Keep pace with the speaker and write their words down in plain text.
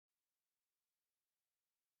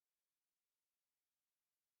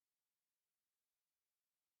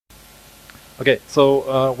Okay,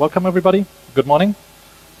 so welcome everybody. Good morning.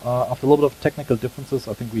 After a little bit of technical differences,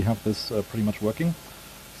 I think we have this pretty much working.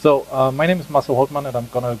 So my name is Marcel Holtmann, and I'm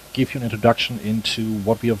going to give you an introduction into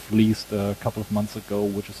what we have released a couple of months ago,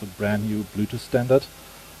 which is a brand new Bluetooth standard.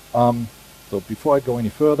 So before I go any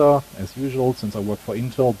further, as usual, since I work for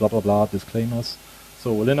Intel, blah, blah, blah, disclaimers.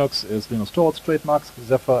 So Linux is Linux Torvalds trademarks,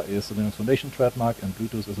 Zephyr is a Linux Foundation trademark, and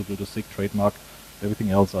Bluetooth is a Bluetooth SIG trademark.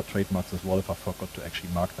 Everything else are trademarks as well if I forgot to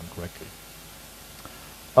actually mark them correctly.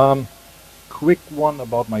 Quick one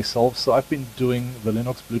about myself. So I've been doing the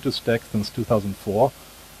Linux Bluetooth stack since 2004,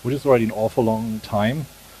 which is already an awful long time.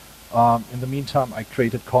 In the meantime, I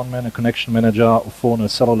created Conman, a connection manager, a phone, a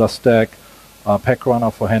cellular stack, pack runner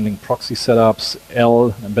for handling proxy setups,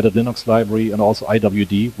 L, embedded Linux library, and also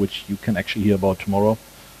IWD, which you can actually hear about tomorrow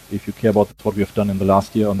if you care about what we have done in the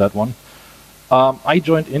last year on that one. I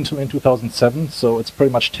joined Intel in 2007, so it's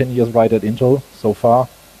pretty much 10 years right at Intel so far.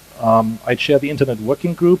 I chair the Internet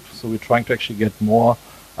Working Group, so we're trying to actually get more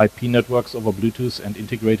IP networks over Bluetooth and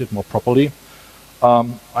integrate it more properly.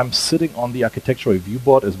 I'm sitting on the architecture review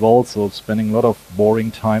board as well, so spending a lot of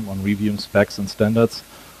boring time on reviewing specs and standards.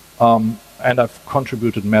 And I've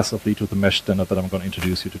contributed massively to the mesh standard that I'm going to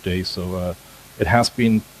introduce you today. So it has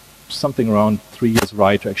been something around 3 years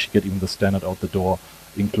right to actually get even the standard out the door,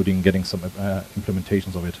 including getting some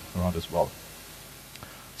implementations of it around as well.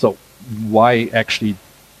 So why actually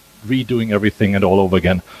redoing everything and all over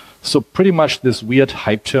again? So pretty much this weird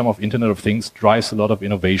hype term of Internet of Things drives a lot of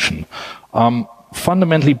innovation.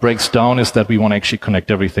 Fundamentally breaks down is that we want to actually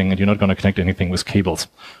connect everything, and you're not going to connect anything with cables.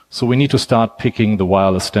 So we need to start picking the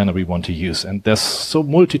wireless standard we want to use. And there's so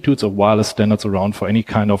multitudes of wireless standards around for any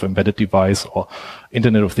kind of embedded device or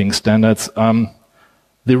Internet of Things standards.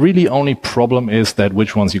 The really only problem is that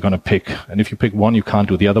which ones you're going to pick. And if you pick one, you can't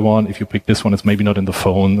do the other one. If you pick this one, it's maybe not in the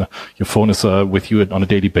phone. Your phone is with you on a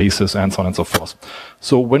daily basis, and so on and so forth.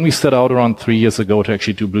 So when we set out around 3 years ago to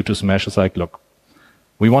actually do Bluetooth mesh, it's like, look,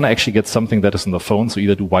 we want to actually get something that is in the phone. So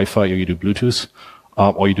either do Wi-Fi or you do Bluetooth,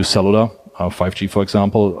 or you do cellular, 5G, for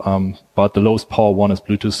example. But the lowest power one is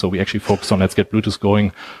Bluetooth. So we actually focus on let's get Bluetooth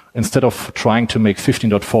going instead of trying to make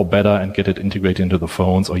 15.4 better and get it integrated into the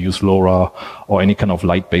phones or use LoRa or any kind of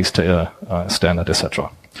light-based standard,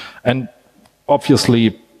 etc. And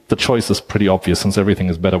obviously, the choice is pretty obvious since everything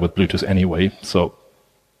is better with Bluetooth anyway. So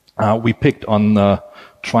we picked on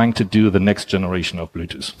trying to do the next generation of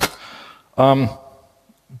Bluetooth.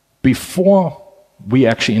 Before we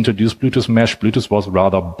actually introduced Bluetooth mesh, Bluetooth was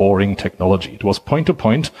rather boring technology. It was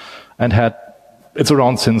point-to-point and it's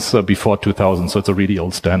around since before 2000, so it's a really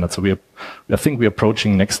old standard. So I think we're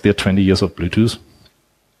approaching next year 20 years of Bluetooth.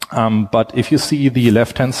 But if you see the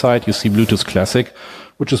left-hand side, you see Bluetooth Classic,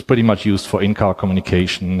 which is pretty much used for in-car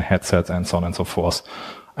communication, headsets, and so on and so forth.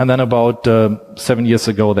 And then about 7 years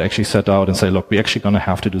ago, they actually set out and say, look, we're actually going to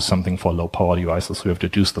have to do something for low-power devices. We have to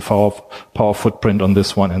reduce the power footprint on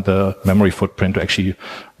this one and the memory footprint to actually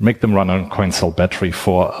make them run on a coin cell battery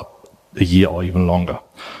for a year or even longer.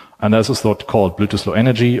 And this is what's called Bluetooth Low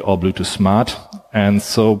Energy or Bluetooth Smart. And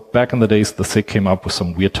so back in the days, the SIG came up with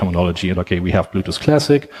some weird terminology. Okay, we have Bluetooth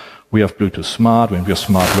Classic, we have Bluetooth Smart, we have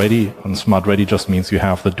Smart Ready. And Smart Ready just means you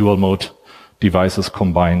have the dual mode devices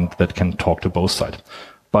combined that can talk to both sides.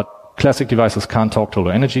 But classic devices can't talk to low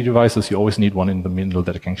energy devices. You always need one in the middle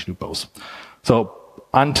that can actually do both. So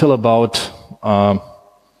until about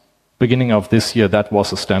beginning of this year, that was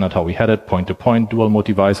the standard how we had it, point-to-point dual mode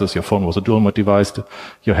devices. Your phone was a dual mode device.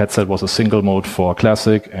 Your headset was a single mode for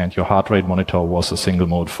classic, and your heart rate monitor was a single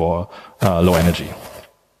mode for low energy.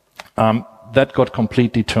 That got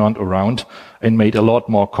completely turned around and made a lot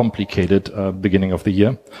more complicated beginning of the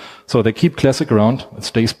year. So they keep classic around. It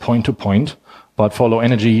stays point-to-point. But for low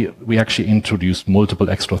energy, we actually introduced multiple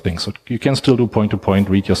extra things. So you can still do point-to-point,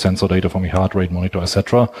 read your sensor data from your heart rate monitor,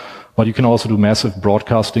 etc. But you can also do massive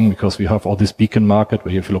broadcasting because we have all this beacon market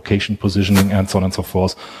where you have location positioning and so on and so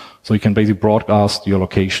forth. So you can basically broadcast your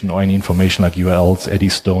location or any information like URLs,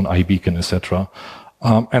 Eddystone, iBeacon, etc.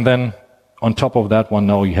 And then on top of that one,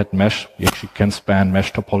 now you had mesh. You actually can span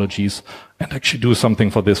mesh topologies and actually do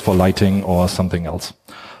something for this for lighting or something else.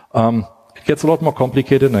 It gets a lot more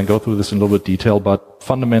complicated, and I go through this in a little bit detail, but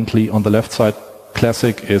fundamentally on the left side,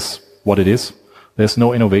 Classic is what it is. There's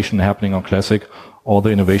no innovation happening on Classic. All the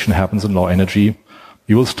innovation happens in low energy.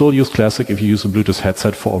 You will still use Classic if you use a Bluetooth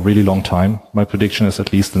headset for a really long time. My prediction is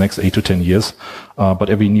at least the next 8 to 10 years, but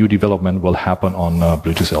every new development will happen on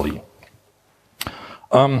Bluetooth LE.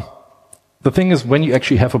 The thing is, when you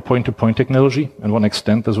actually have a point-to-point technology and want to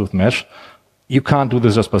extend this with mesh, you can't do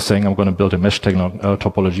this just by saying I'm going to build a mesh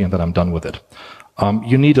topology and then I'm done with it.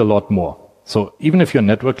 You need a lot more. So even if your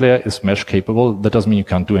network layer is mesh capable, that doesn't mean you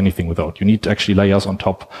can't do anything without. You need actually layers on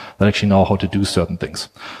top that actually know how to do certain things.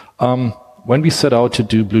 When we set out to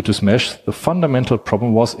do Bluetooth mesh, the fundamental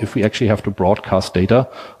problem was if we actually have to broadcast data,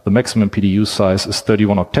 the maximum PDU size is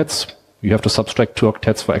 31 octets. You have to subtract 2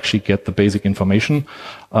 octets for actually get the basic information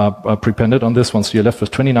prepended on this one. So you're left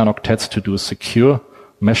with 29 octets to do a secure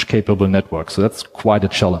mesh-capable network. So that's quite a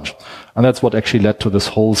challenge. And that's what actually led to this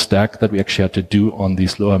whole stack that we actually had to do on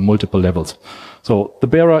these multiple levels. So the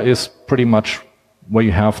bearer is pretty much where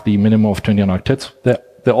you have the minimum of 29 octets.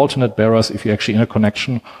 The alternate bearers, if you're actually in a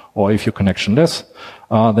connection or if you're connectionless,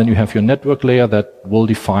 then you have your network layer that will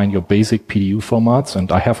define your basic PDU formats.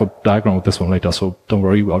 And I have a diagram of this one later, so don't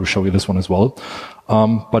worry, I will show you this one as well.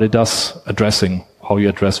 But it does addressing how you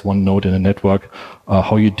address one node in a network,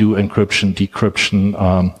 how you do encryption, decryption,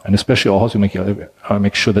 and especially how you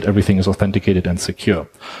make sure that everything is authenticated and secure.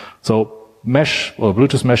 So mesh, or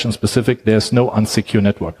Bluetooth mesh in specific, there's no unsecure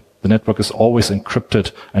network. The network is always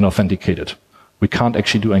encrypted and authenticated. We can't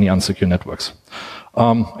actually do any unsecure networks.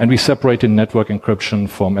 And we separated network encryption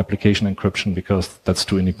from application encryption because that's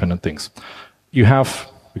two independent things. You have,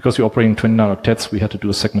 because you're operating 29 octets, we had to do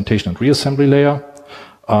a segmentation and reassembly layer.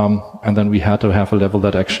 And then we had to have a level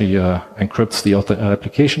that actually encrypts the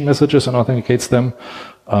application messages and authenticates them.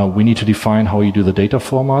 We need to define how you do the data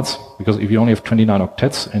formats, because if you only have 29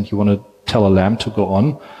 octets and you want to tell a LAMP to go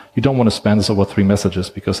on, you don't want to span this over 3 messages,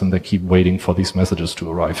 because then they keep waiting for these messages to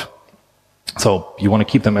arrive. So you want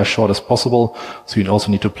to keep them as short as possible, so you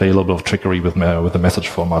also need to play a little bit of trickery with the message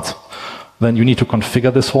formats. Then you need to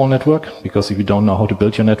configure this whole network, because if you don't know how to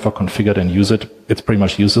build your network, configure it and use it, it's pretty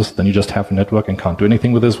much useless. Then you just have a network and can't do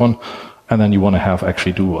anything with this one. And then you want to have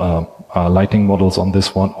actually do lighting models on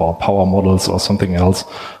this one, or power models or something else.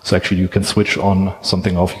 So actually you can switch on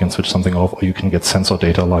something off, you can switch something off, or you can get sensor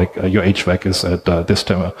data like your HVAC is at this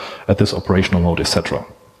time, at this operational mode, etc.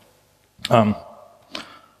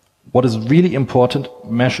 What is really important,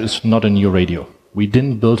 mesh is not a new radio. We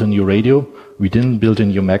didn't build a new radio. We didn't build a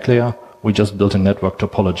new MAC layer. We just built a network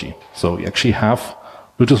topology. So we actually have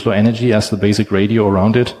Bluetooth Low Energy as the basic radio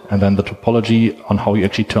around it, and then the topology on how you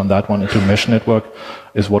actually turn that one into a mesh network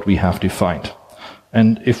is what we have defined.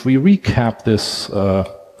 And if we recap this,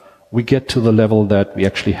 we get to the level that we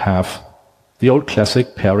actually have the old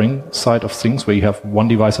classic pairing side of things, where you have one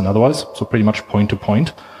device and otherwise, so pretty much point to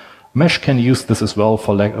point. Mesh can use this as well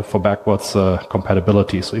for backwards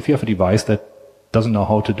compatibility. So if you have a device that doesn't know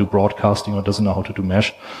how to do broadcasting or doesn't know how to do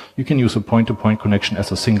mesh, you can use a point-to-point connection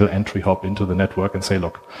as a single entry hop into the network and say,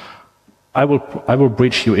 look, I will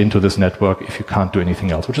bridge you into this network if you can't do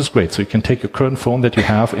anything else, which is great. So you can take your current phone that you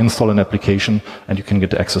have, install an application, and you can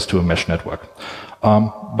get access to a mesh network.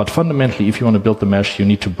 But fundamentally, if you want to build the mesh, you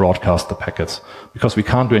need to broadcast the packets, because we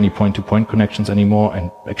can't do any point-to-point connections anymore,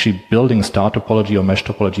 and actually building a star topology or mesh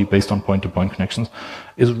topology based on point-to-point connections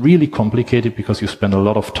is really complicated, because you spend a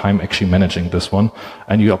lot of time actually managing this one,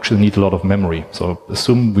 and you actually need a lot of memory. So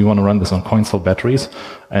assume we want to run this on coin cell batteries,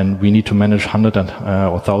 and we need to manage 100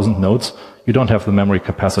 or 1,000 nodes. You don't have the memory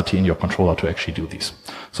capacity in your controller to actually do these.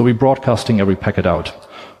 So we're broadcasting every packet out,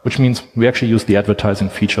 which means we actually use the advertising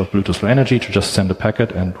feature of Bluetooth Low Energy to just send a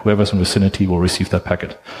packet, and whoever's in vicinity will receive that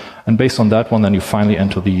packet. And based on that one, then you finally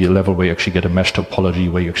enter the level where you actually get a mesh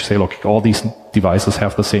topology, where you actually say, look, all these devices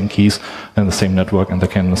have the same keys and the same network, and they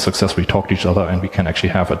can successfully talk to each other, and we can actually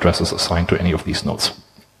have addresses assigned to any of these nodes.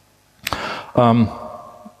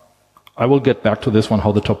 I will get back to this one,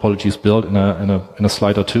 how the topology is built in a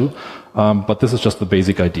slide or two, but this is just the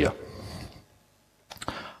basic idea.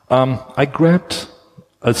 I grabbed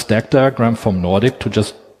a stack diagram from Nordic to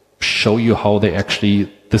just show you how they actually,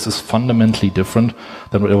 this is fundamentally different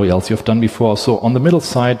than whatever else you've done before. So on the middle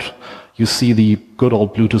side, you see the good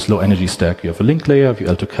old Bluetooth Low Energy stack. You have a link layer, you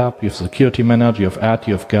have L2CAP, you have security manager, you have add,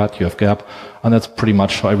 you have GATT, you have GAP, and that's pretty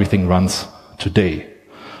much how everything runs today.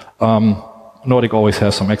 Nordic always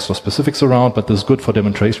has some extra specifics around, but this is good for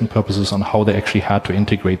demonstration purposes on how they actually had to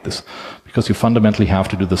integrate this, because you fundamentally have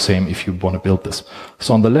to do the same if you want to build this.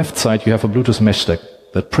 So on the left side, you have a Bluetooth mesh stack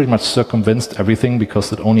that pretty much circumvents everything,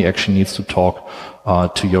 because it only actually needs to talk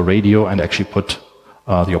to your radio and actually put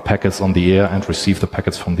your packets on the air and receive the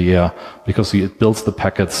packets from the air, because it builds the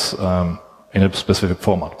packets in a specific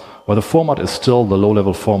format. Well, the format is still the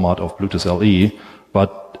low-level format of Bluetooth LE,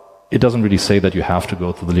 but it doesn't really say that you have to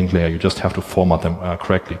go to the link layer. You just have to format them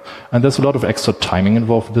correctly. And there's a lot of extra timing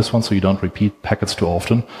involved with this one, so you don't repeat packets too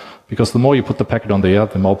often, because the more you put the packet on the air,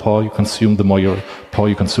 the more power you consume, the more power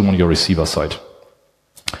you consume on your receiver side.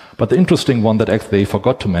 But the interesting one that actually they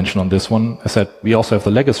forgot to mention on this one is that we also have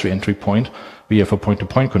the legacy entry point. We have a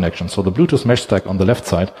point-to-point connection. So the Bluetooth mesh stack on the left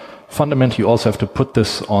side, fundamentally you also have to put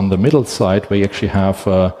this on the middle side where you actually have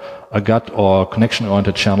a GUT or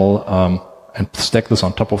connection-oriented channel and stack this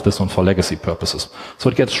on top of this one for legacy purposes.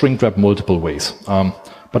 So it gets shrink-wrapped multiple ways.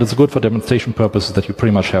 But it's good for demonstration purposes that you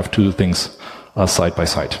pretty much have two things side by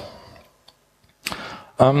side.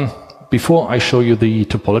 Before I show you the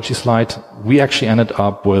topology slide, we actually ended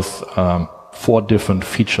up with 4 different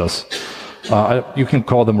features. You can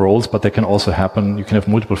call them roles, but they can also happen. You can have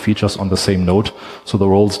multiple features on the same node, so the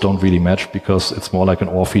roles don't really match because it's more like an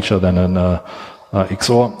OR feature than an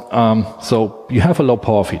XOR. So you have a low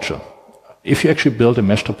power feature. If you actually build a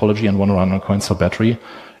mesh topology and want to run on a coin cell battery,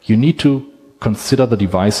 you need to consider the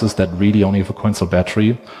devices that really only have a coin cell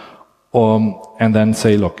battery, and then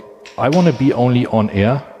say, look, I want to be only on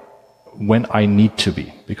air when I need to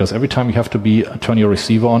be, because every time you have to turn your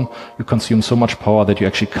receiver on, you consume so much power that you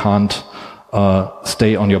actually can't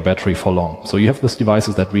stay on your battery for long. So you have these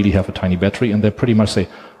devices that really have a tiny battery, and they pretty much say,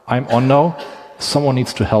 I'm on now, someone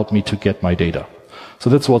needs to help me to get my data. So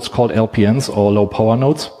that's what's called LPNs, or low power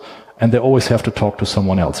nodes, and they always have to talk to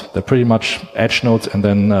someone else. They're pretty much edge nodes, and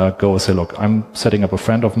then go and say, look, I'm setting up a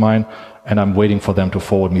friend of mine, and I'm waiting for them to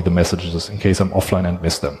forward me the messages in case I'm offline and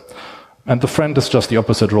miss them. And the friend is just the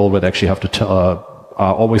opposite role, where they actually have to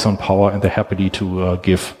are always on power, and they're happy to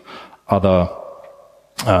give other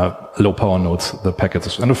low power nodes the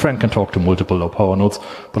packets. And a friend can talk to multiple low power nodes,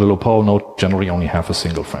 but a low power node generally only have a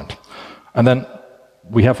single friend. And then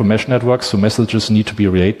we have a mesh network, so messages need to be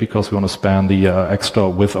relayed because we want to span the extra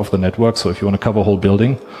width of the network. So if you want to cover a whole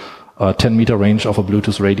building, 10-meter range of a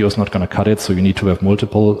Bluetooth radio is not going to cut it, so you need to have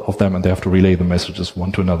multiple of them, and they have to relay the messages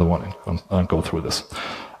one to another one and go through this.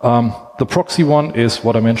 The proxy one is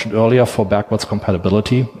what I mentioned earlier for backwards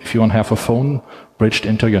compatibility. If you want to have a phone bridged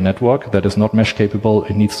into your network that is not mesh capable,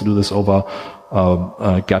 it needs to do this over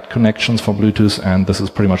GATT connections for Bluetooth, and this is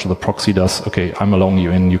pretty much what the proxy does. Okay, I'm allowing you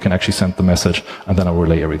in, you can actually send the message, and then I'll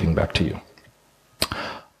relay everything back to you.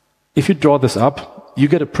 If you draw this up, you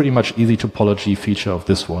get a pretty much easy topology feature of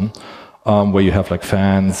this one, where you have like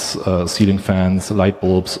fans, ceiling fans, light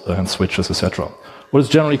bulbs, and switches, etc. What is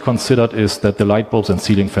generally considered is that the light bulbs and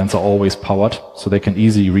ceiling fans are always powered, so they can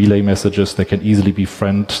easily relay messages, they can easily be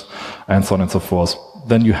friends, and so on and so forth.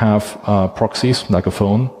 Then you have proxies, like a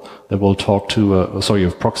phone, that will talk to, you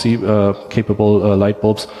have proxy capable light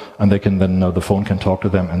bulbs, and they can then, the phone can talk to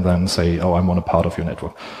them and then say, oh, I'm on a part of your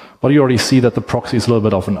network. But you already see that the proxy is a little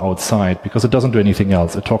bit of an outside, because it doesn't do anything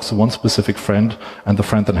else. It talks to one specific friend, and the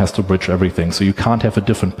friend then has to bridge everything. So you can't have a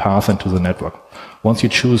different path into the network. Once you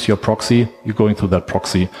choose your proxy, you're going through that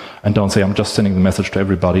proxy, and don't say, I'm just sending the message to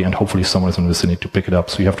everybody, and hopefully someone is in the vicinity to pick it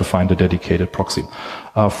up. So you have to find a dedicated proxy.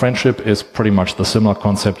 Friendship is pretty much the similar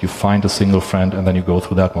concept. You find a single friend, and then you go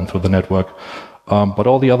through that one through the network. But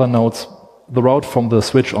all the other nodes, the route from the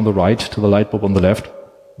switch on the right to the light bulb on the left,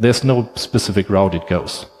 there's no specific route it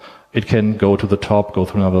goes. It can go to the top, go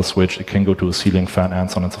through another switch, it can go to a ceiling fan, and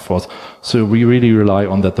so on and so forth. So we really rely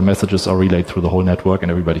on that the messages are relayed through the whole network and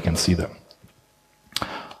everybody can see them.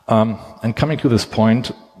 And coming to this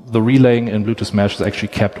point, the relaying in Bluetooth Mesh is actually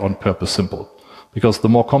kept on purpose simple. Because the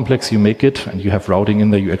more complex you make it, and you have routing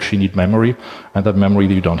in there, you actually need memory, and that memory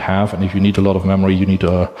you don't have. And if you need a lot of memory, you need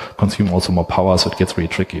to consume also more power, so it gets really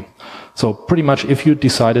tricky. So pretty much if you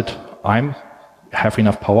decided, I have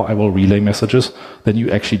enough power, I will relay messages, then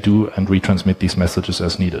you actually do and retransmit these messages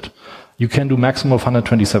as needed. You can do maximum of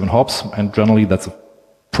 127 hops, and generally that's a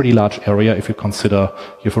pretty large area if you consider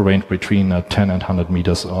you have a range between 10 and 100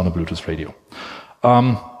 meters on a Bluetooth radio.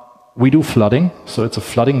 We do flooding, so it's a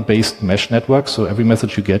flooding-based mesh network, so every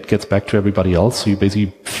message you get gets back to everybody else, so you're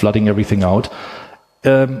basically flooding everything out.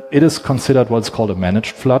 It is considered what's called a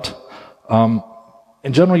managed flood.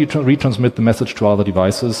 In general, you retransmit the message to other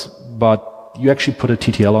devices, but you actually put a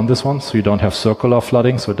TTL on this one, so you don't have circular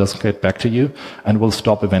flooding, so it doesn't get back to you, and will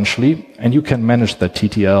stop eventually. And you can manage that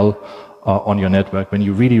TTL on your network. When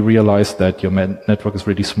you really realize that your network is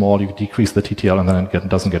really small, you decrease the TTL, and then it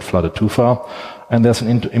doesn't get flooded too far. And there's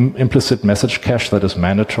an implicit message cache that is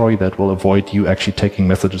mandatory that will avoid you actually taking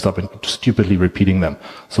messages up and stupidly repeating them.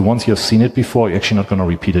 So once you've seen it before, you're actually not going to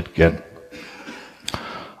repeat it again.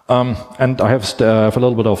 And I have a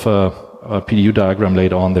little bit of a PDU diagram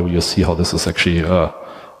later on that you'll see how this is actually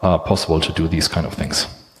possible to do these kind of things.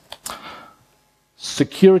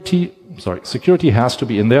 Security has to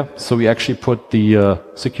be in there, so we actually put the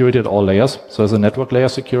security at all layers. So there's a network layer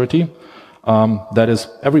security. That is,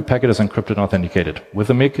 every packet is encrypted and authenticated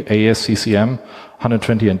with a MIC, AES, CCM,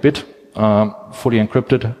 128-bit. fully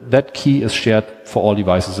encrypted, that key is shared for all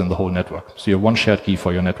devices in the whole network. So you have one shared key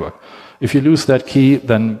for your network. If you lose that key,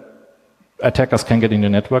 then attackers can get in your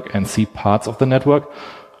network and see parts of the network.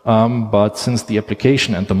 But since the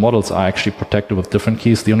application and the models are actually protected with different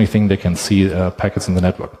keys, the only thing they can see packets in the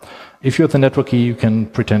network. If you have the network key, you can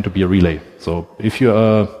pretend to be a relay. So if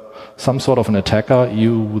you're some sort of an attacker,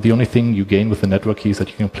 the only thing you gain with the network key is that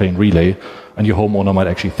you can play in relay, and your homeowner might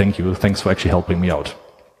actually thank you. Thanks for actually helping me out.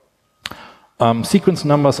 Sequence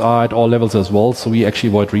numbers are at all levels as well, so we actually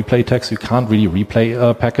avoid replay tags. You can't really replay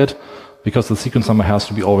a packet, because the sequence number has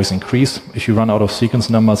to be always increased. If you run out of sequence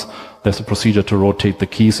numbers, there's a procedure to rotate the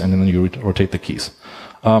keys, and then you rotate the keys.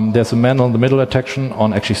 There's a manual in the middle section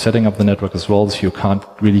on actually setting up the network as well, so you can't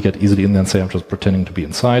really get easily in there and say, I'm just pretending to be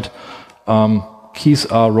inside. Keys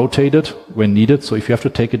are rotated when needed, so if you have to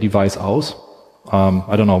take a device out,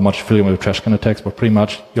 I don't know how much familiar with trash can attacks, but pretty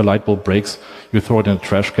much your light bulb breaks, you throw it in a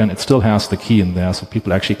trash can, it still has the key in there, so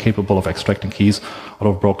people actually capable of extracting keys out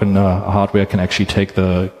of broken hardware can actually take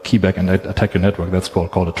the key back and attack your network. That's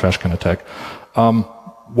called a trash can attack.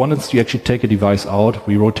 Once you actually take a device out,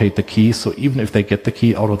 we rotate the key, so even if they get the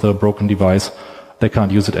key out of the broken device, they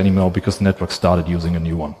can't use it anymore because the network started using a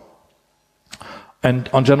new one. And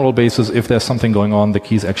on general basis, if there's something going on, the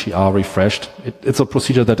keys actually are refreshed. It's a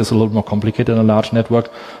procedure that is a little more complicated in a large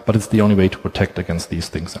network, but it's the only way to protect against these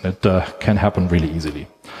things, and it can happen really easily.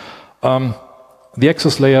 The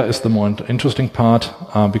access layer is the more interesting part,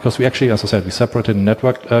 because we actually, as I said, we separated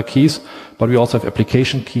network keys, but we also have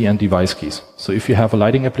application key and device keys. So if you have a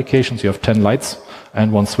lighting application, so you have 10 lights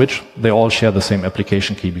and one switch, they all share the same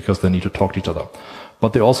application key because they need to talk to each other.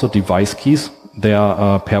 But they're also device keys. They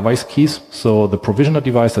are pairwise keys, so the provisioner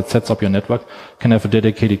device that sets up your network can have a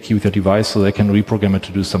dedicated key with your device, so they can reprogram it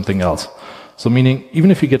to do something else. So meaning,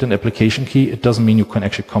 even if you get an application key, it doesn't mean you can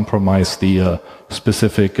actually compromise the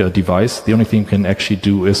specific device. The only thing you can actually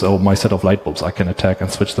do is, oh, my set of light bulbs, I can attack and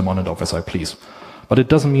switch them on and off as I please. But it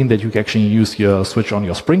doesn't mean that you can actually use your switch on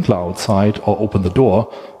your sprinkler outside or open the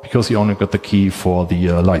door, because you only got the key for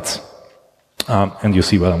the lights. And you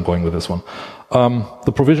see where I'm going with this one.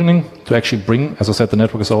 The provisioning to actually bring, as I said, the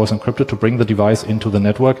network is always encrypted. To bring the device into the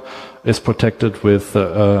network is protected with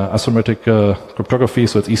asymmetric cryptography,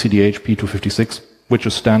 so it's ECDH P256, which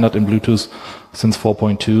is standard in Bluetooth since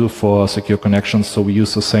 4.2 for secure connections. So we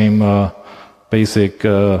use the same basic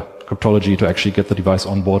cryptology to actually get the device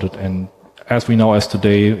onboarded. And as we know as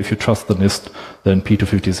today, if you trust the NIST, then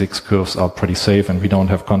P256 curves are pretty safe, and we don't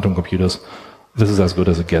have quantum computers. This is as good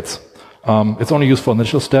as it gets. It's only used for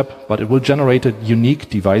initial step, but it will generate a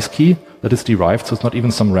unique device key that is derived, so it's not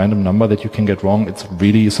even some random number that you can get wrong. It's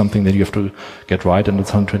really something that you have to get right, and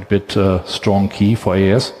it's a 100-bit strong key for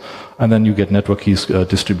AES. And then you get network keys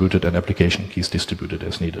distributed and application keys distributed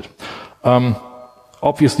as needed.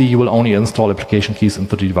 Obviously, you will only install application keys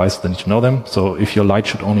into the device that need to know them. So if your light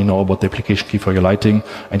should only know about the application key for your lighting,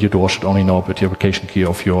 and your door should only know about the application key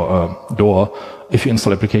of your door. If you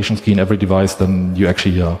install application key in every device, then you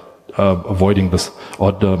actually avoiding this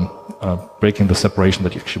or breaking the separation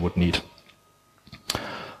that you actually would need.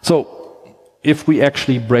 So if we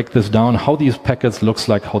actually break this down, how these packets looks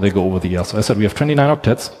like, how they go over the air. So I said we have 29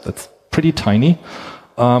 octets. That's pretty tiny,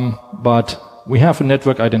 but we have a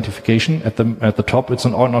network identification at the top. It's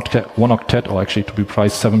an one octet, or actually to be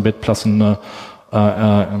precise, 7-bit plus an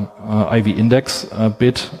IV index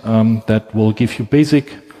bit that will give you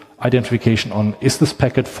basic identification on, is this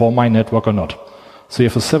packet for my network or not? So you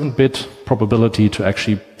have a 7-bit probability to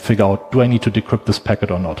actually figure out, do I need to decrypt this packet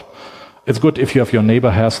or not? It's good if you have your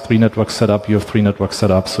neighbor has 3 networks set up, you have 3 networks set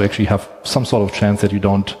up, so actually have some sort of chance that you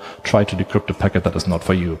don't try to decrypt a packet that is not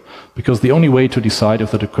for you. Because the only way to decide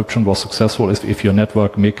if the decryption was successful is if your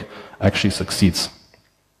network MIC actually succeeds.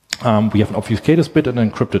 We have an obfuscated bit and an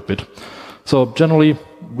encrypted bit. So generally,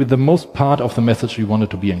 with the most part of the message, we want it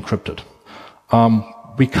to be encrypted.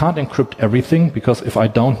 We can't encrypt everything, because if I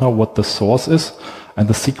don't know what the source is, and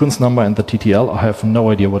the sequence number and the TTL, I have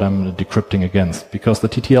no idea what I'm decrypting against, because the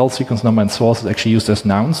TTL, sequence number, and source is actually used as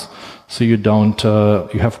nouns, so you don't,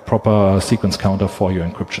 you have a proper sequence counter for your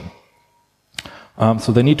encryption.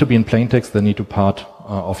 So they need to be in plain text, they need to be part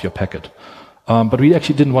of your packet. But we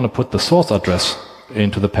actually didn't want to put the source address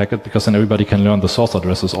into the packet, because then everybody can learn the source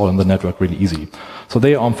addresses all in the network really easy. So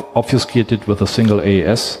they are obfuscated with a single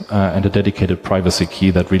AES and a dedicated privacy key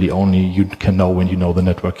that really only you can know when you know the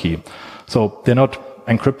network key. So they're not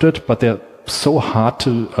encrypted, but they're so hard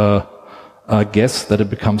to guess that it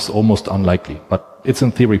becomes almost unlikely. But it's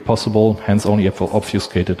in theory possible, hence only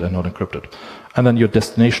obfuscated and not encrypted. And then your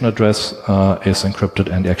destination address is encrypted,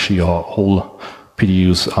 and actually your whole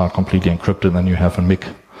PDUs are completely encrypted, and then you have a MIC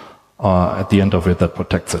at the end of it that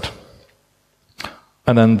protects it.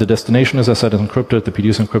 And then the destination, as I said, is encrypted, the PDU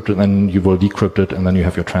is encrypted, and then you will decrypt it, and then you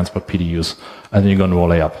have your transport PDUs, and then you go into a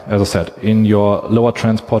layup. As I said, in your lower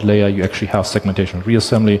transport layer, you actually have segmentation and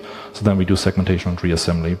reassembly, so then we do segmentation and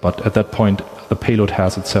reassembly. But at that point, the payload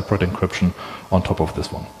has its separate encryption on top of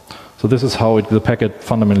this one. So this is how the packet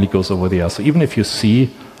fundamentally goes over the air. So even if you see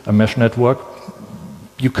a mesh network,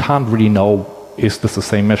 you can't really know, is this the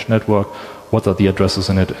same mesh network, what are the addresses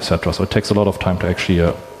in it, etc. So it takes a lot of time to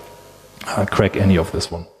actually crack any of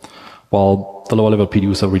this one. While the lower level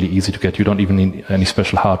PDUs are really easy to get, you don't even need any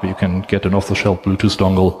special hardware. You can get an off-the-shelf Bluetooth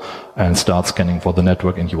dongle and start scanning for the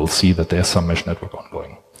network, and you will see that there's some mesh network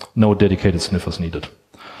ongoing. No dedicated sniffers needed.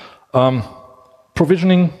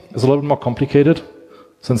 Provisioning is a little bit more complicated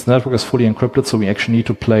since the network is fully encrypted, so we actually need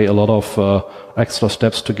to play a lot of extra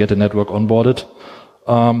steps to get the network onboarded.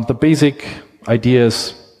 The basic idea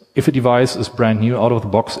is, if a device is brand new out of the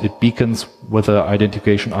box, it beacons with the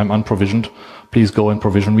identification, I'm unprovisioned, please go and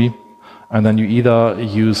provision me. And then you either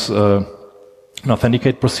use an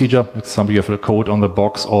authenticate procedure, for example, you have a code on the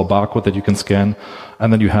box or a barcode that you can scan,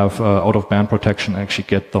 and then you have out-of-band protection, actually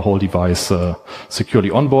get the whole device securely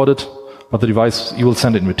onboarded. But the device, you will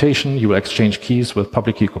send an invitation, you will exchange keys with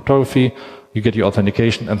public key cryptography, you get your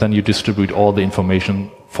authentication, and then you distribute all the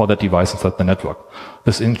information for that device inside the network.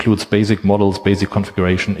 This includes basic models, basic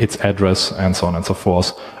configuration, its address, and so on and so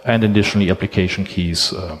forth, and additionally application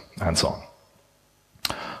keys, and so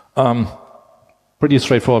on. Pretty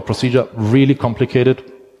straightforward procedure, really complicated.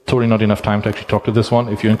 Totally not enough time to actually talk to this one.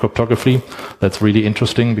 If you're in cryptography, that's really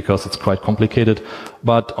interesting because it's quite complicated.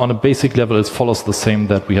 But on a basic level, it follows the same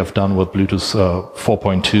that we have done with Bluetooth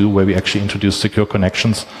 4.2, where we actually introduce secure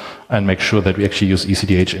connections and make sure that we actually use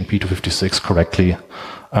ECDH and P256 correctly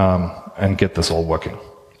and get this all working.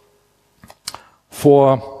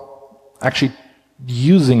 For actually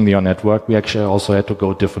using the network, we actually also had to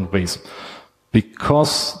go different ways.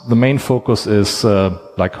 Because the main focus is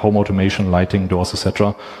like home automation, lighting, doors,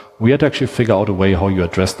 etc., we had to actually figure out a way how you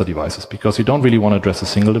address the devices. Because you don't really want to address a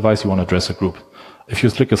single device, you want to address a group. If you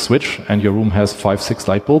flick a switch and your room has 5, 6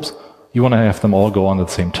 light bulbs, you want to have them all go on at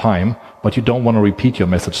the same time, but you don't want to repeat your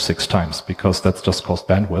message 6 times, because that's just cost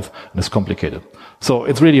bandwidth and it's complicated. So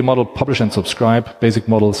it's really a model publish and subscribe. Basic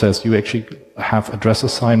model says you actually have address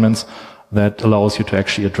assignments that allows you to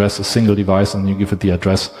actually address a single device, and you give it the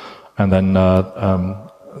address. And then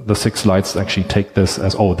the 6 lights actually take this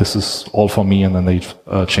as, oh, this is all for me, and then they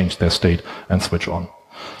change their state and switch on.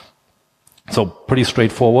 So pretty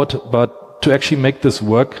straightforward, but to actually make this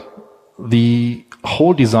work, the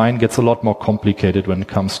whole design gets a lot more complicated when it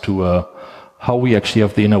comes to how we actually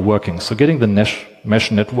have the inner workings. So getting the mesh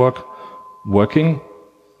network working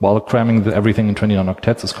while cramming everything in 29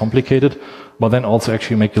 octets is complicated, but then also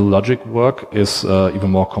actually make the logic work is even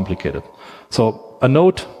more complicated. So a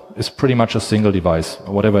node is pretty much a single device,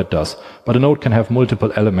 or whatever it does. But a node can have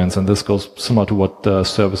multiple elements, and this goes similar to what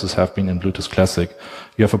services have been in Bluetooth Classic.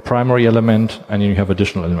 You have a primary element, and you have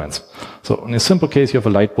additional elements. So in a simple case, you have a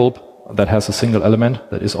light bulb that has a single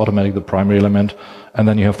element that is automatically the primary element, and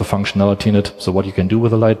then you have the functionality in it. So what you can do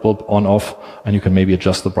with a light bulb, on, off, and you can maybe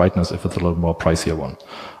adjust the brightness if it's a little more pricier one.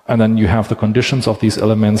 And then you have the conditions of these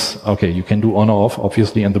elements. Okay, you can do on or off,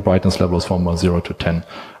 obviously, and the brightness levels from 0 to 10.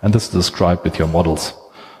 And this is described with your models.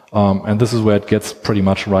 And this is where it gets pretty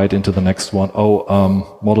much right into the next one.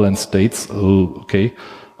 Model and states. Okay.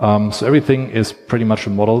 So everything is pretty much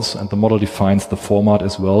in models, and the model defines the format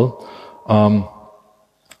as well.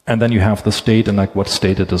 And then you have the state and like what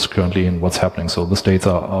state it is currently in, what's happening. So the states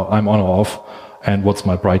are I'm on or off, and what's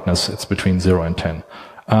my brightness? It's between 0 and 10.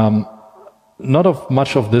 Not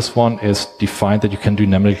much of this one is defined that you can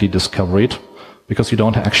dynamically discover it, because you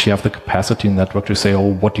don't actually have the capacity in the network to say,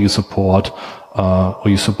 oh, what do you support? Or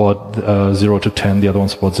you support 0 to 10, the other one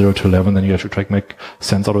supports 0 to 11, then you have to try to make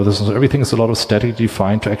sense out of this. So everything is a lot of statically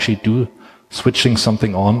defined to actually do switching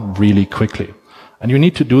something on really quickly. And you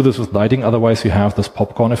need to do this with lighting, otherwise you have this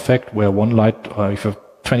popcorn effect where one light, if you have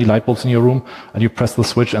 20 light bulbs in your room and you press the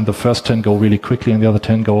switch and the first 10 go really quickly and the other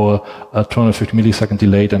 10 go 250 millisecond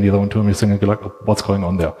delayed and the other one 200 millisecond, like, what's going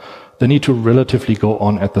on there? They need to relatively go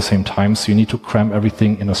on at the same time, so you need to cram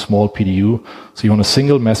everything in a small PDU. So you want a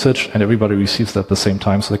single message and everybody receives that at the same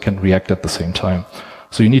time so they can react at the same time.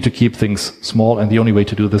 So you need to keep things small, and the only way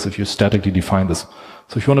to do this is if you statically define this.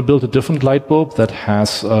 So if you want to build a different light bulb that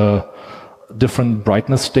has different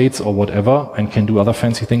brightness states or whatever and can do other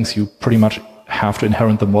fancy things, you pretty much have to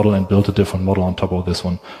inherit the model and build a different model on top of this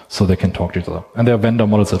one so they can talk to each other. And there are vendor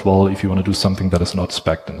models as well if you want to do something that is not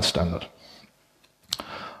spec'd in a standard.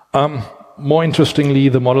 More interestingly,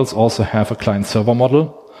 the models also have a client-server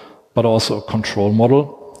model, but also a control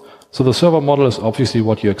model. So the server model is obviously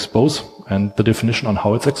what you expose and the definition on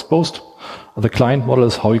how it's exposed. The client model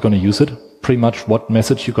is how you're going to use it, pretty much what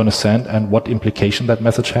message you're going to send and what implication that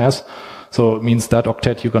message has. So it means that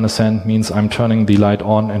octet you're going to send means I'm turning the light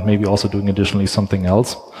on and maybe also doing additionally something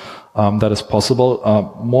else. That is possible.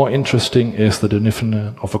 More interesting is the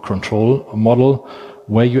definition of a control model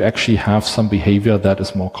where you actually have some behavior that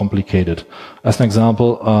is more complicated. As an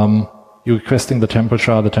example, you're requesting the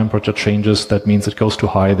temperature changes, that means it goes too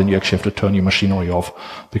high, then you actually have to turn your machinery off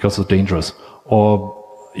because it's dangerous. Or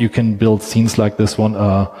you can build scenes like this one.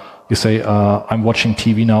 You say, I'm watching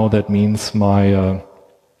TV now, that means my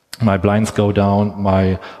blinds go down,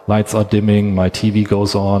 my lights are dimming, my TV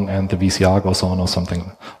goes on, and the VCR goes on, or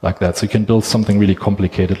something like that. So you can build something really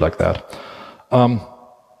complicated like that.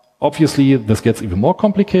 Obviously, this gets even more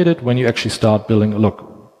complicated when you actually start building, look,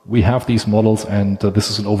 we have these models, and this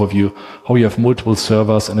is an overview, how you have multiple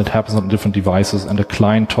servers, and it happens on different devices, and a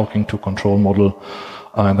client talking to control model,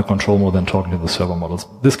 and the control model then talking to the server models.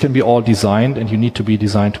 This can be all designed, and you need to be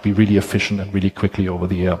designed to be really efficient and really quickly over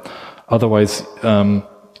the air. Otherwise,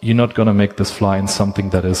 you're not going to make this fly in something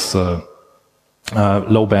that is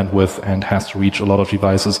low bandwidth and has to reach a lot of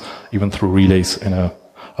devices, even through relays in an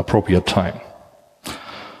appropriate time.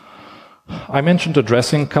 I mentioned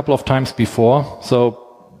addressing a couple of times before. So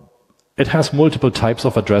it has multiple types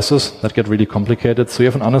of addresses that get really complicated. So you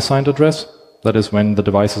have an unassigned address. That is when the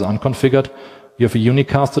device is unconfigured. You have a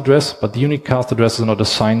unicast address, but the unicast address is not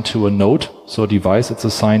assigned to a node, so a device. It's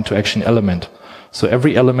assigned to actually an element. So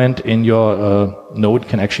every element in your node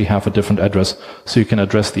can actually have a different address, so you can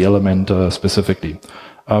address the element specifically.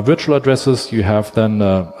 Virtual addresses, you have then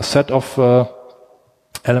a set of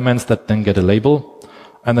elements that then get a label.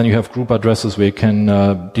 And then you have group addresses where you can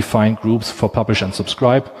define groups for publish and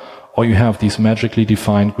subscribe. Or you have these magically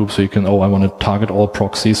defined groups where you can, I want to target all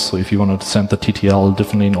proxies. So if you want to send the TTL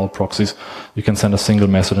differently in all proxies, you can send a single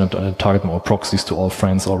message and target all proxies to all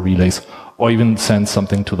friends or relays. Or even send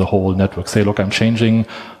something to the whole network. Say, look, I'm changing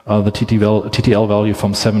the TTL value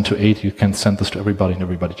from 7 to 8. You can send this to everybody and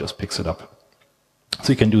everybody just picks it up.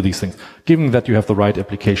 So you can do these things, given that you have the right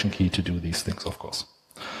application key to do these things, of course.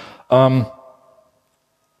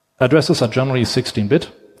 Addresses are generally 16-bit.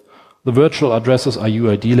 The virtual addresses are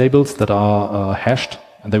UID labels that are hashed,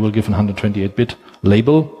 and they will give a 128-bit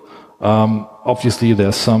label. Obviously,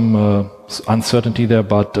 there's some uncertainty there,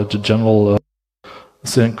 but the general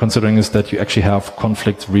considering is that you actually have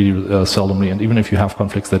conflicts really seldomly, and even if you have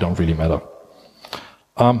conflicts, they don't really matter.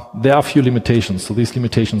 There are a few limitations, so these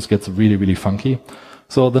limitations get really, really funky.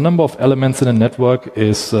 So the number of elements in a network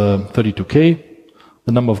is 32K.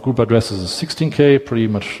 The number of group addresses is 16K, pretty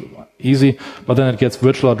much easy. But then it gets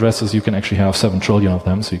virtual addresses. You can actually have 7 trillion of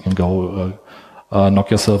them, so you can go knock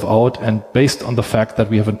yourself out. And based on the fact that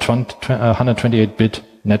we have a 128-bit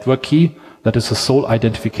network key, that is the sole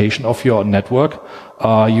identification of your network,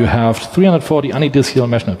 you have 340 unidentifiable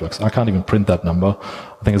mesh networks. I can't even print that number.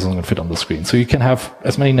 I think it's not going to fit on the screen. So you can have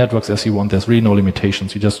as many networks as you want. There's really no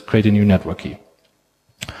limitations. You just create a new network key.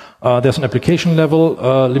 There's an application level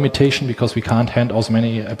limitation because we can't hand out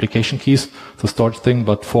many application keys, the storage thing,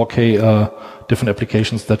 but 4K different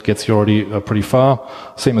applications, that gets you already pretty far.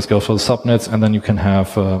 Same as goes for the subnets, and then you can have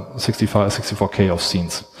 64K of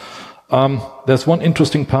scenes. There's one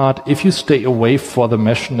interesting part. If you stay away from the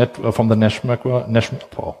mesh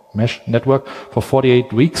network for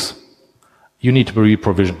 48 weeks, you need to be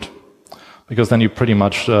re-provisioned. Because then you pretty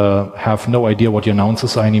much have no idea what your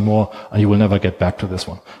nonces are anymore, and you will never get back to this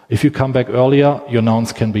one. If you come back earlier, your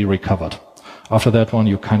nonce can be recovered. After that one,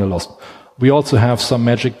 you're kind of lost. We also have some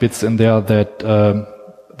magic bits in there that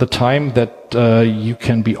the time that you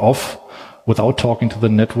can be off without talking to the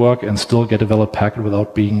network and still get a valid packet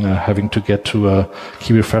without being having to get to a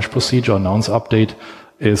key refresh procedure or nonce update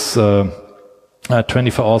is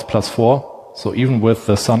 24 hours plus 4. So even with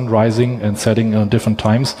the sun rising and setting on different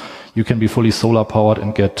times, you can be fully solar powered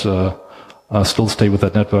and get still stay with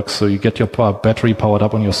that network. So you get your battery powered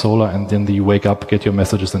up on your solar, and then you wake up, get your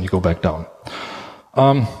messages, and you go back down.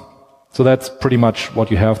 So that's pretty much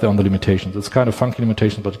what you have there on the limitations. It's kind of funky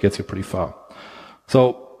limitations, but it gets you pretty far.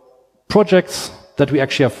 So projects that we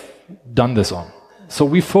actually have done this on. So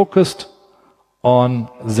we focused on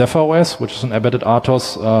Zephyr OS, which is an embedded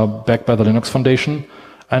RTOS backed by the Linux Foundation.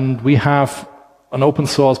 And we have an open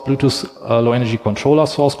source Bluetooth low energy controller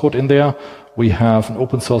source code in there. We have an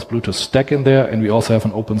open source Bluetooth stack in there, and we also have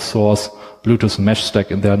an open source Bluetooth mesh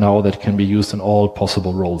stack in there now that can be used in all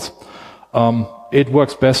possible roles. It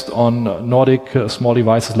works best on Nordic small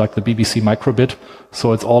devices like the BBC microbit,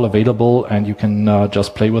 so it's all available and you can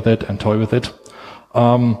just play with it and toy with it.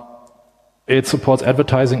 It supports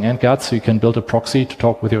advertising and GATT, so you can build a proxy to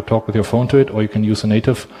talk with your phone to it, or you can use a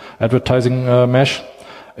native advertising mesh.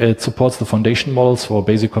 It supports the foundation models for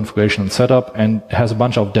basic configuration and setup, and has a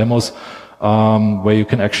bunch of demos where you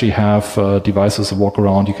can actually have devices walk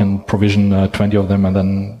around. You can provision 20 of them and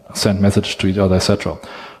then send message to each other, etc.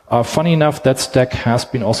 Funny enough, that stack has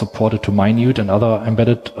been also ported to Minute and other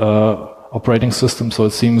embedded operating systems, so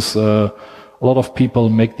it seems a lot of people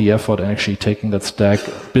make the effort in actually taking that stack,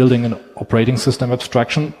 building an operating system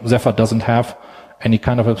abstraction. Zephyr doesn't have any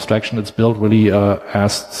kind of abstraction. It's built really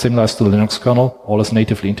as similar as the Linux kernel, all is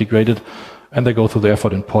natively integrated, and they go through the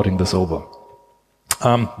effort in porting this over.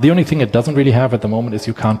 The only thing it doesn't really have at the moment is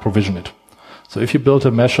you can't provision it. So if you build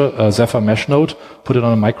a Zephyr mesh node, put it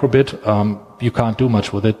on a microbit, you can't do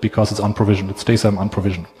much with it because it's unprovisioned. It stays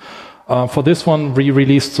unprovisioned. For this one, we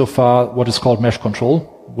released so far what is called Mesh Control,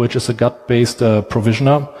 which is a GATT-based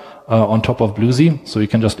provisioner on top of BlueZ. So you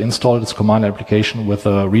can just install this command application with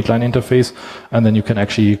a readline interface, and then you can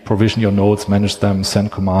actually provision your nodes, manage them,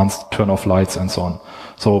 send commands, turn off lights, and so on.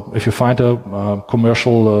 So if you find a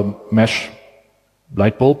commercial mesh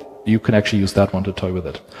light bulb, you can actually use that one to toy with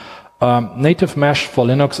it. Native mesh for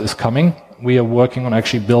Linux is coming. We are working on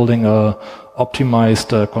actually building a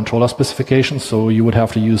optimized controller specification, so you would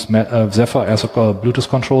have to use Zephyr as a Bluetooth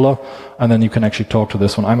controller, and then you can actually talk to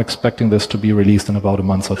this one. I'm expecting this to be released in about a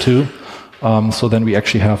month or two, so then we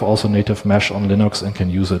actually have also native mesh on Linux and can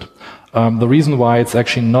use it. The reason why it's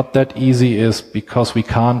actually not that easy is because we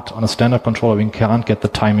can't, on a standard controller, we can't get the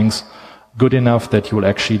timings good enough that you will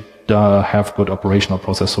actually have good operational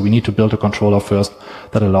process. So we need to build a controller first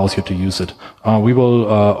that allows you to use it. We will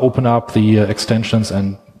open up the extensions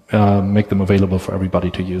and make them available for everybody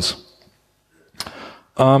to use.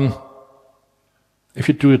 If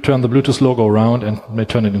you turn the Bluetooth logo around and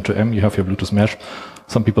turn it into M, you have your Bluetooth mesh.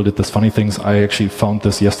 Some people did this funny things. I actually found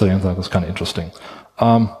this yesterday and that was kind of interesting.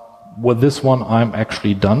 With this one, I'm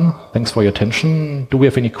actually done. Thanks for your attention. Do we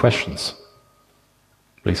have any questions?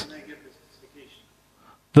 Please.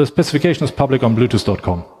 The specification is public on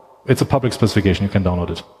Bluetooth.com. It's a public specification. You can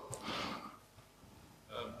download it.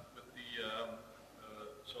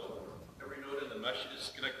 So every node in the mesh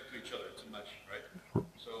is connected to each other. It's a mesh, right?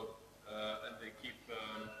 So and they keep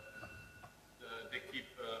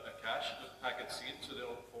a cache of packet seed, so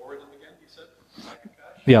they'll forward them again. You said packet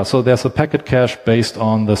cache. Yeah. So there's a packet cache based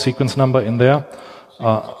on the sequence number in there.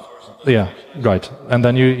 Yeah. Right. And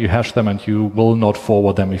then you hash them, and you will not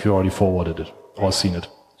forward them if you already forwarded it or seen it.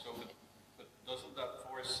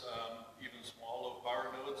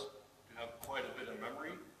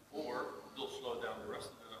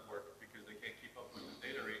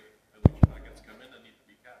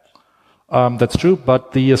 That's true,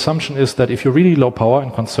 but the assumption is that if you're really low power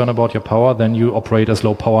and concerned about your power, then you operate as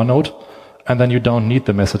low power node, and then you don't need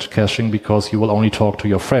the message caching because you will only talk to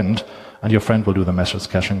your friend, and your friend will do the message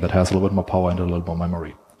caching that has a little bit more power and a little more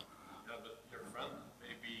memory. Yeah, but your friend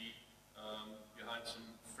may be behind some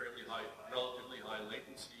fairly high, relatively high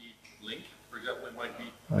latency link. For example, it might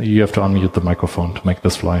be... You have to unmute the microphone to make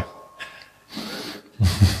this fly.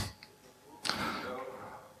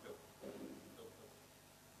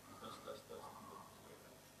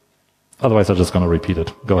 Otherwise, I'm just going to repeat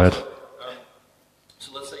it. Go ahead.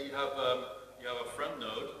 So let's say you have a friend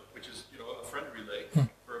node, which is a friend relay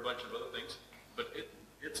for a bunch of other things, but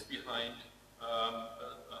it's behind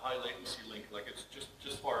a high latency link, like it's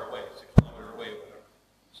just far away, 6 kilometers away, or whatever.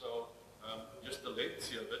 So just the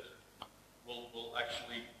latency of it will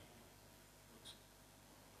actually.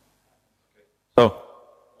 Okay. So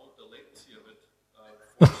won't the latency of it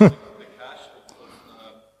force the cache of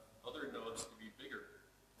other nodes to be bigger?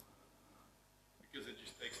 Because it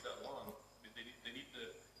just takes that long. I mean, they need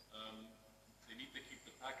to keep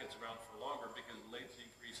the packets around for longer because the latency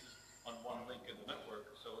increases on one link in the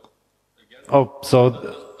network. So again, doesn't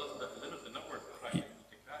that limit the network effect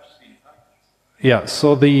to cache seed packets? Yeah.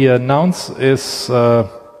 So the nonce is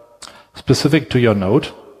specific to your node.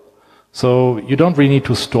 So you don't really need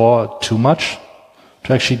to store too much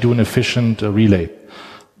to actually do an efficient relay.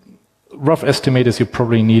 Rough estimate is you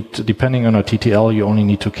probably need, depending on a TTL, you only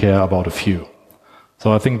need to care about a few.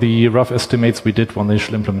 So I think the rough estimates we did on the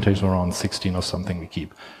initial implementation were around 16 or something we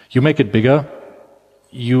keep. You make it bigger,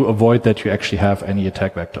 you avoid that you actually have any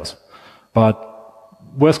attack vectors. But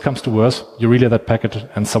worst comes to worst, you relay that packet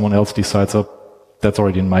and someone else decides, oh, that's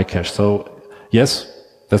already in my cache. So yes,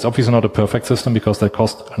 that's obviously not a perfect system because that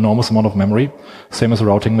costs an enormous amount of memory, same as a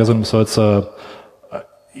routing mechanism. So it's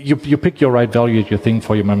you pick your right value that you think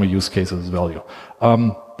for your memory use cases value.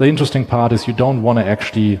 The interesting part is you don't want to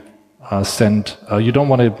actually you don't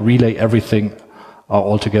want to relay everything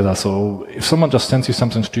all together. So if someone just sends you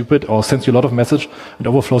something stupid or sends you a lot of message and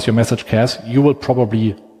overflows your message cache, you will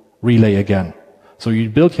probably relay again. So you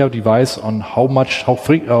build your device on how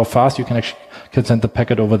fast you can send the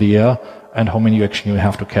packet over the air and how many you actually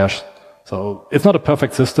have to cache. So it's not a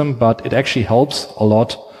perfect system, but it actually helps a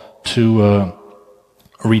lot to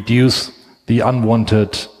reduce the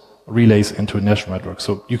unwanted relays into a national network.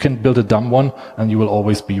 So you can build a dumb one and you will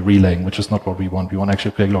always be relaying, which is not what we want. We want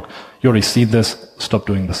actually to say, look, you already see this, stop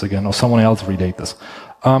doing this again, or someone else relayed this.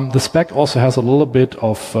 The spec also has a little bit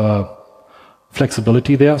of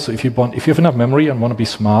flexibility there. So if you have enough memory and want to be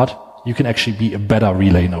smart, you can actually be a better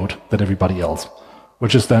relay node than everybody else,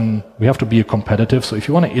 which is then, we have to be competitive. So if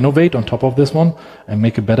you want to innovate on top of this one and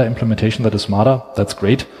make a better implementation that is smarter, that's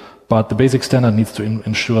great. But the basic standard needs to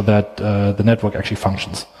ensure that the network actually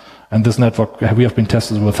functions. And this network, we have been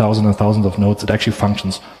tested with thousands and thousands of nodes. It actually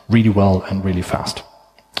functions really well and really fast.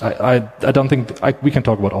 I don't think, we can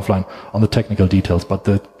talk about offline on the technical details, but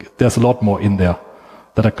there's a lot more in there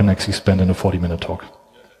that I can actually spend in a 40-minute talk.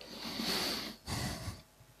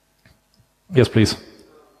 Yes, please.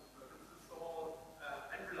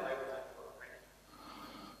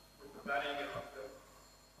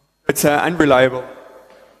 It's unreliable.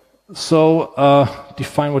 So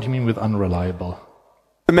define what you mean with unreliable.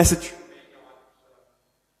 The message.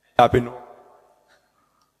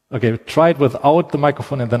 Okay, try it without the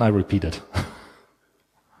microphone and then I repeat it.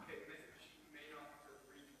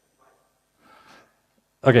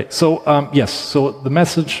 Okay, so yes, so the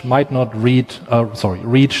message might not reach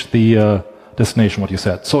the destination, what you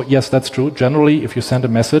said. So yes, that's true. Generally, if you send a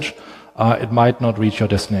message, it might not reach your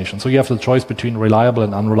destination. So you have the choice between reliable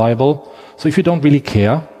and unreliable. So if you don't really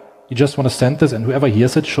care, you just want to send this and whoever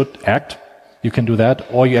hears it should act, you can do that.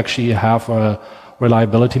 Or you actually have a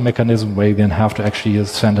reliability mechanism where you then have to actually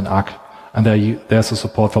send an ARC. And there's a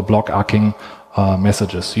support for block arcing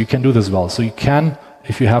messages. So you can do this well. So you can,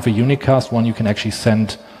 if you have a unicast one, you can actually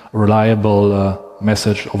send a reliable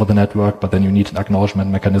message over the network, but then you need an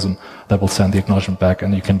acknowledgement mechanism that will send the acknowledgement back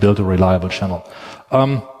and you can build a reliable channel.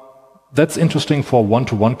 That's interesting for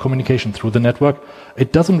one-to-one communication through the network.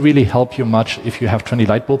 It doesn't really help you much if you have 20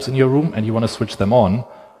 light bulbs in your room and you want to switch them on.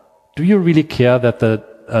 Do you really care that the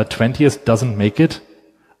 20th doesn't make it?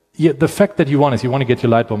 Yeah, the fact that you want is you want to get your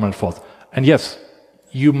light bulb on the 4th. And yes,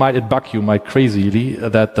 it bug you might crazily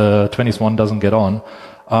that the 20th one doesn't get on,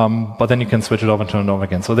 but then you can switch it off and turn it on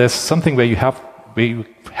again. So there's something where you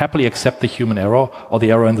happily accept the human error or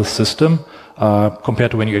the error in the system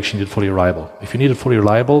compared to when you actually need it fully reliable. If you need it fully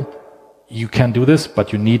reliable, you can do this,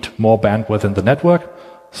 but you need more bandwidth in the network.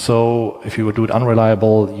 So if you would do it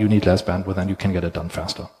unreliable, you need less bandwidth and you can get it done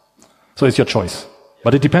faster. So it's your choice.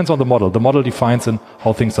 But it depends on the model. The model defines in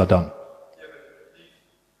how things are done. Yeah, but it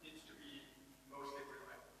needs to be mostly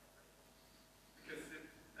reliable. Because if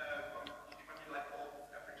you like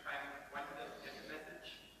every time one doesn't get a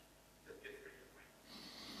message, that gets pretty annoying.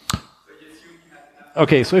 So you assume you have enough.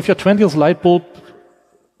 Okay, so if your 20th light bulb,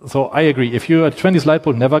 so I agree, if your 20th light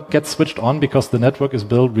bulb never gets switched on because the network is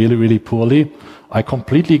built really, really poorly, I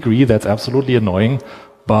completely agree, that's absolutely annoying.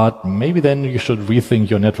 But maybe then you should rethink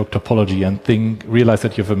your network topology and realize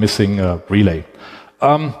that you have a missing relay.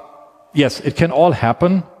 Yes, it can all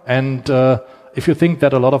happen. And if you think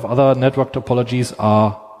that a lot of other network topologies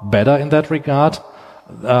are better in that regard,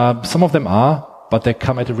 some of them are, but they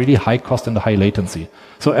come at a really high cost and a high latency.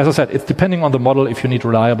 So as I said, it's depending on the model if you need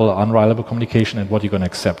reliable or unreliable communication and what you're going to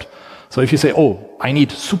accept. So if you say, oh, I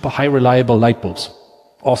need super high reliable light bulbs,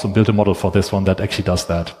 awesome, build a model for this one that actually does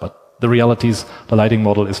that. But the reality is the lighting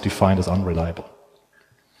model is defined as unreliable.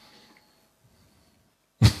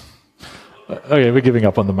 Okay, we're giving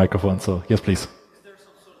up on the microphone, so yes, please. Is there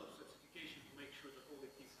some sort of certification to make sure that all the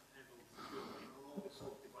keys are handled securely on all the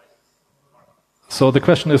sort of devices? So the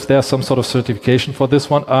question is, there's some sort of certification for this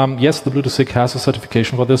one? Yes, the Bluetooth SIG has a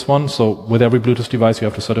certification for this one. So with every Bluetooth device, you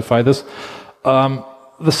have to certify this.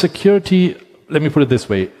 The security, let me put it this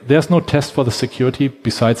way. There's no test for the security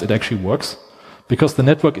besides it actually works, because the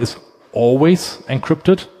network is always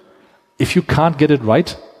encrypted. If you can't get it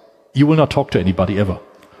right, you will not talk to anybody ever,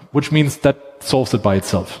 which means that solves it by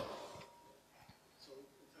itself. So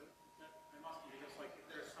there must be, because like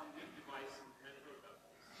if there's some weak device in the network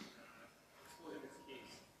that is exploding its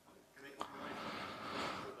keys, can it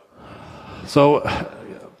So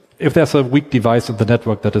if there's a weak device in the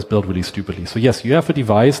network that is built really stupidly. So yes, you have a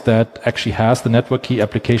device that actually has the network key,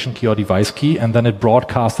 application key, or device key, and then it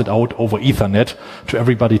broadcasts it out over Ethernet to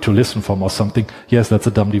everybody to listen from or something. Yes, that's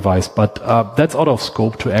a dumb device, but that's out of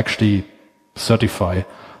scope to actually certify.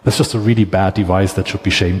 That's just a really bad device that should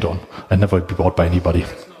be shamed on and never be bought by anybody.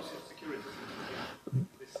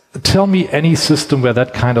 Tell me any system where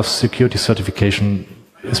that kind of security certification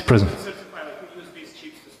is present. Certify like USB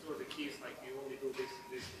chips to store the keys, like you only do this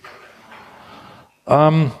and this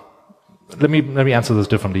and that. Let me answer this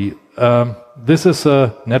differently. This is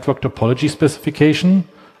a network topology specification,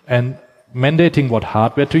 and mandating what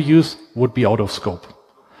hardware to use would be out of scope.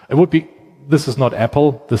 It would be. This is not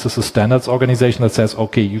Apple. This is a standards organization that says,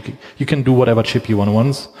 okay, you can do whatever chip you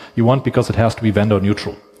want because it has to be vendor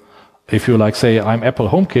neutral. If you like say, I'm Apple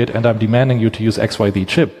HomeKit and I'm demanding you to use XYZ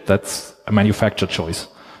chip, that's a manufacturer choice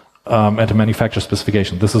and a manufacturer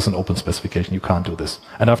specification. This is an open specification. You can't do this.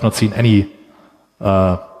 And I've not seen any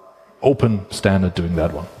open standard doing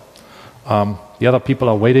that one. The other people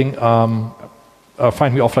are waiting.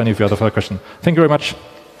 Find me offline if you have a further question. Thank you very much.